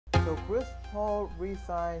So Chris Paul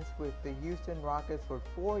re-signs with the Houston Rockets for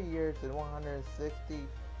 4 years and $160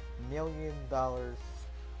 million.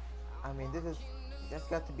 I mean, that's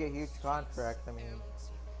got to be a huge contract. I mean,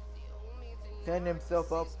 setting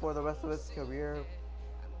himself up for the rest of his career,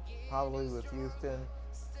 probably with Houston.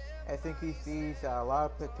 I think he sees a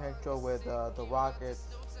lot of potential with the Rockets,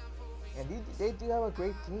 and they do have a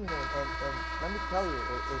great team. And let me tell you,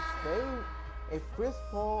 if Chris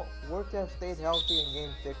Paul were to have stayed healthy in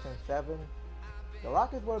Game 6 and 7, the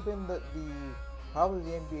Rockets would have been probably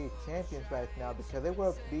the NBA champions right now, because they would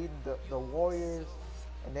have beaten the Warriors,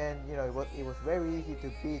 and then it was very easy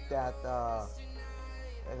to beat that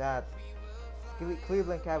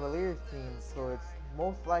Cleveland Cavaliers team. So it's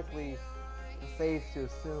most likely safe to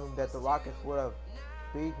assume that the Rockets would have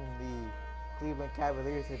beaten the Cleveland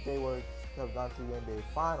Cavaliers if they were to have gone to the NBA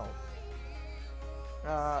Finals.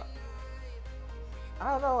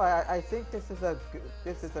 I don't know. I think this is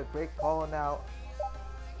a great call. Now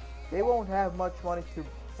they won't have much money to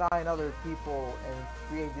sign other people in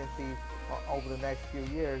free agency over the next few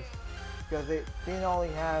years, because they not only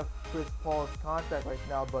have Chris Paul's contract right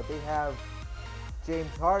now, but they have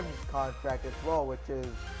James Harden's contract as well, which is,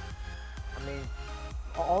 I mean,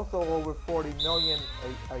 also over $40 million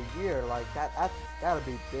a year. Like that's gotta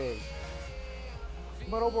be big.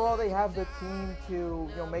 But overall, they have the team to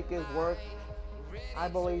make it work. I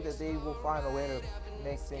believe that they will find a way to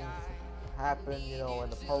make things happen, in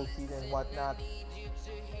the postseason and whatnot.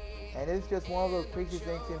 And it's just one of those crazy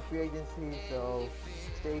things in free agency. So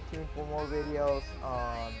stay tuned for more videos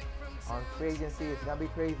on free agency. It's gonna be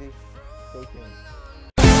crazy. Stay tuned.